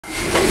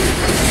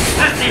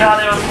To see how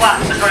they would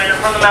blast the granite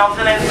from the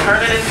mountain and turn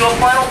it into a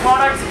final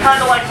product,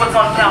 kind of like what's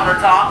on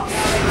countertop.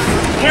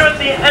 Here at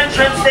the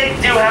entrance, they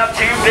do have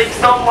two big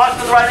stone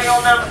blocks with writing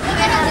on them,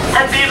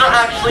 and these are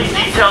actually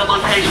detailed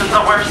locations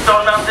of where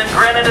Stone Mountain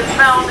granite is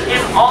found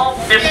in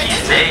all 50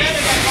 states.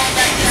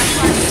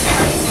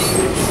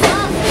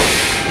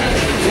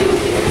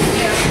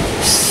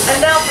 And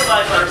now for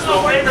my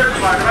personal favorite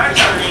part of our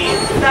journey,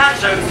 that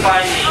jokes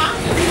by me.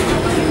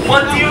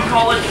 What do you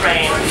call a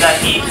train that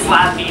eats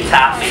Laffy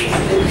Taffy?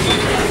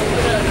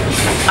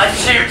 A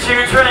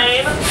choo-choo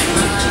train?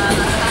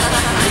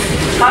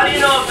 How do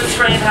you know if the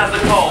train has a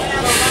cold?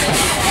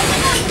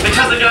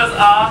 Because it goes,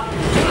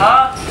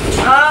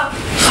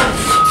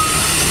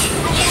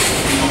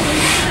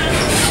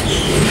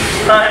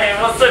 Hey,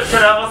 we'll switch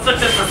it up. We'll switch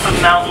it to some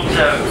mountain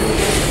jokes.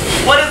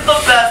 What is the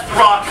best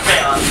rock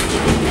band?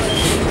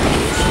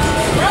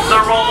 The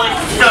Rolling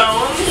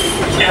Stones?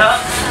 Yeah.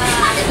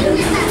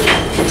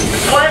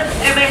 What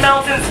is a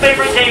mountain's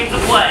favorite game to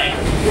play?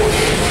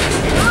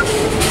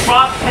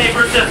 Rock,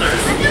 paper,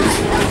 scissors.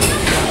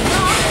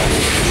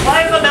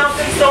 Why is a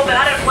mountain so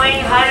bad at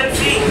playing hide and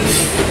seek?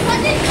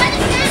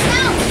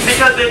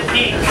 Because it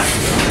peaks.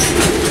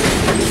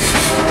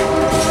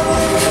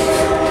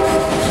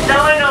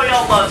 Now I know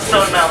y'all love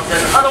Stone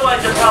Mountain,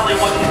 otherwise you probably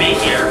wouldn't be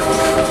here.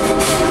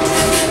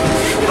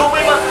 But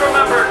we must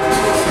remember,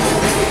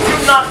 do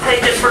not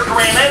take it for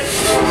granted.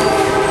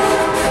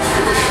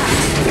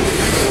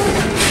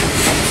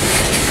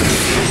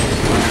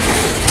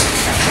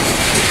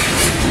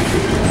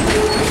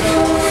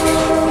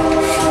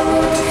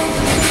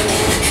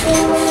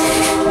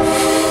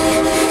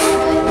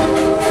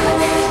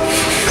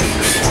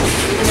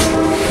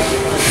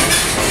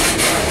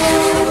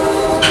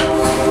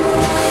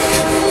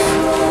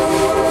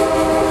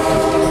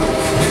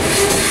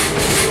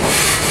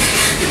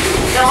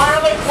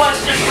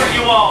 Question for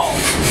you all.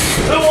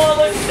 Who all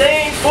is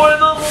staying for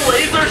the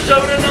laser show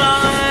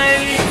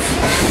tonight?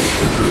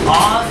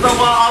 Awesome,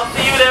 well I'll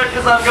see you there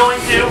because I'm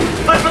going to.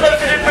 But for those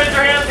who didn't raise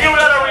your hands, you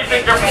better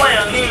rethink your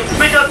plans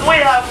because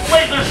we have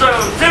Laser Show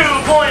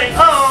 2.0.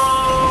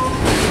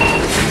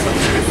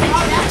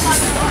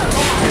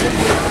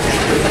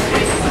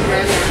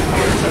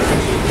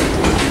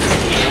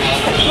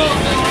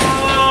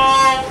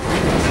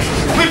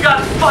 We've got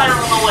Fire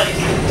on the Lake,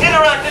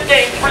 interactive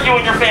games for you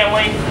and your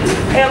family.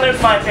 And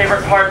there's my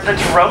favorite part, the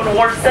Drone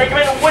War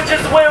segment, which is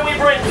where we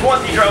bring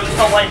 20 drones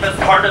to life as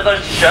part of the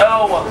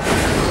show.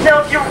 Now,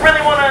 if you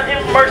really want to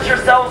immerse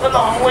yourselves in the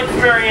whole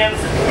experience,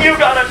 you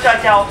gotta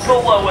check out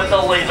below at the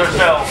Laser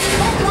Show.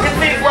 It's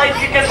these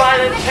lights you can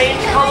buy that change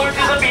color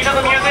to the beat of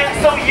the music,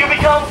 so you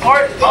become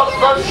part of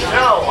the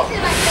show.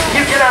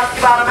 You can ask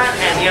about them at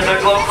any of the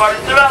glow cards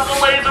throughout the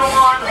laser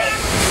lawn.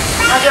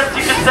 I guess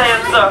you could say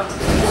it's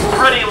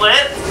pretty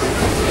lit.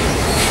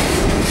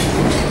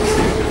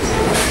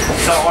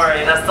 Don't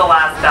worry, that's the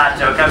last bad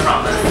joke, I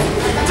promise.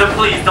 So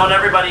please, don't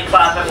everybody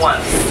clap at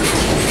once.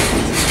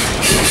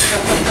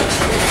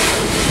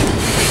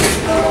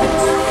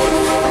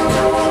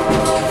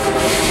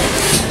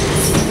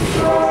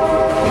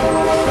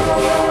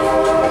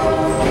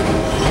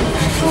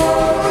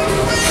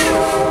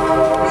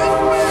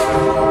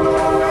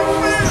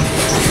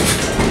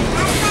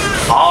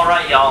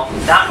 Alright y'all,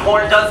 that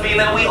horn does mean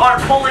that we are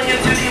pulling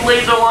into the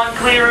laser lawn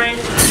clearing,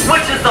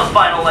 which is the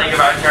final leg of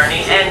our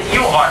journey, and you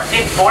are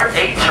in for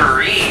a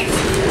treat.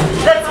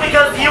 That's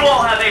because you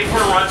all have a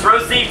front row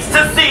seats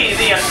to see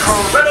the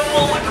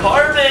incredible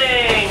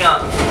carving.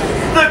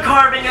 The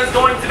carving is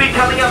going to be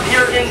coming up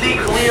here in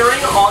the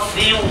clearing on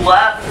the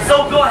left,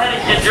 so go ahead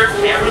and get your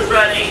cameras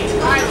ready.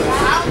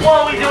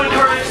 While we do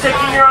encourage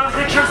taking your own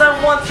pictures, I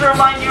want to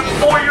remind you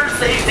for your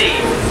safety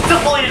to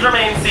please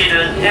remain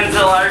seated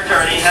until our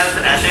journey has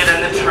ended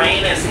and the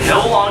train is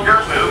no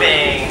longer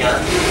moving.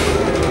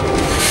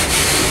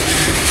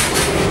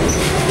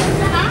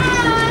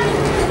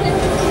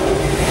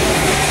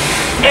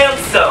 And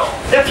so,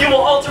 if you will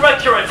all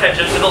direct your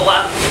attention to the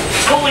left,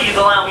 please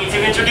allow me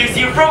to introduce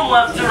you from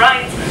left to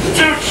right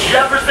to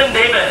Jefferson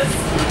Davis,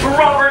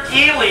 Robert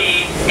E.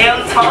 Lee,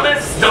 and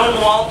Thomas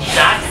Stonewall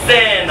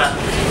Jackson.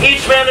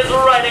 Each man is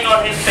riding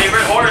on his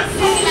favorite horse.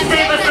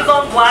 Davis is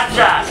on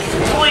Blackjack,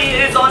 Lee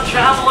is on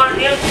Traveler,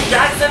 and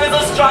Jackson is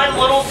astride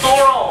Little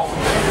Sorrel.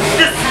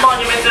 This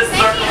monument is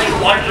certainly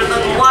larger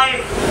than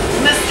life.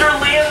 Mr.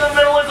 Lee in the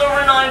middle is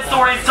over 9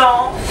 stories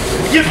tall.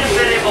 You can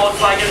fit a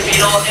Volkswagen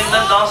Beetle in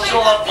the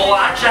nostril of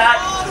Blackjack,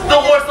 the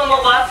horse on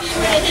the left,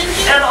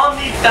 and on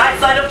the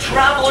backside of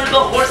Traveler,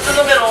 the horse in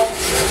the middle,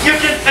 you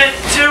can fit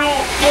 2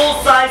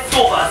 full-size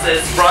school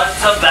buses front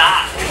to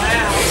back.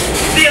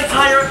 The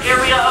entire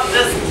area of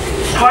this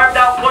carved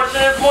out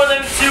portion is more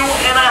than 2.5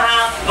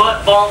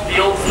 football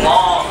fields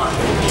long.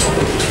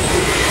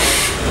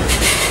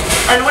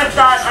 And with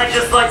that, I'd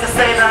just like to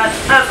say that,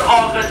 as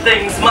all good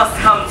things must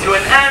come to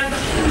an end,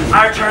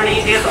 our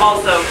journey is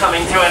also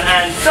coming to an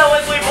end. So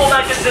as we pull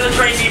back into the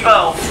train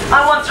depot,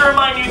 I want to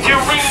remind you to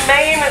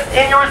remain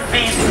in your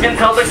seats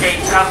until the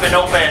gates have been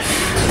opened.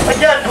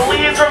 Again,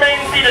 please remain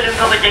seated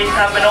until the gates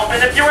have been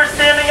opened. If you are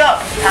standing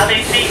up, have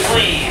a seat,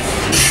 please.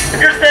 If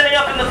you're standing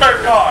up in the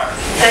third car,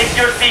 take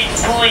your seat,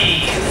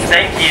 please.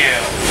 Thank you.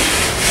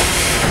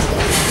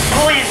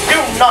 Please do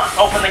not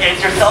open the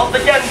gates yourselves.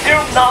 Again, do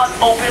not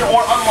open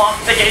or unlock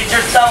the gates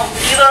yourselves.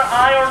 Either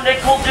I or Nick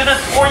will do this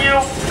for you.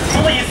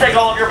 Please take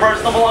all of your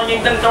personal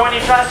belongings and throw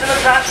any trash in the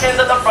trash cans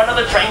at the front of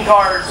the train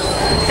cars.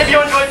 If you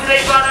enjoyed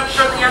today's ride, I'm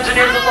sure the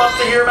engineers would love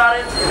to hear about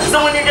it.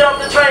 So when you get off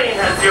the train,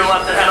 head to your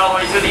left and head all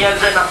the way to the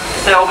engine.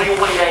 They'll be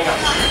waiting.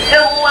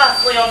 And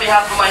lastly, on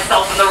behalf of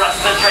myself and the rest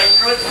of the train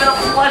crew, it's been a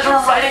pleasure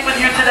riding with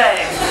you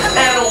today.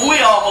 And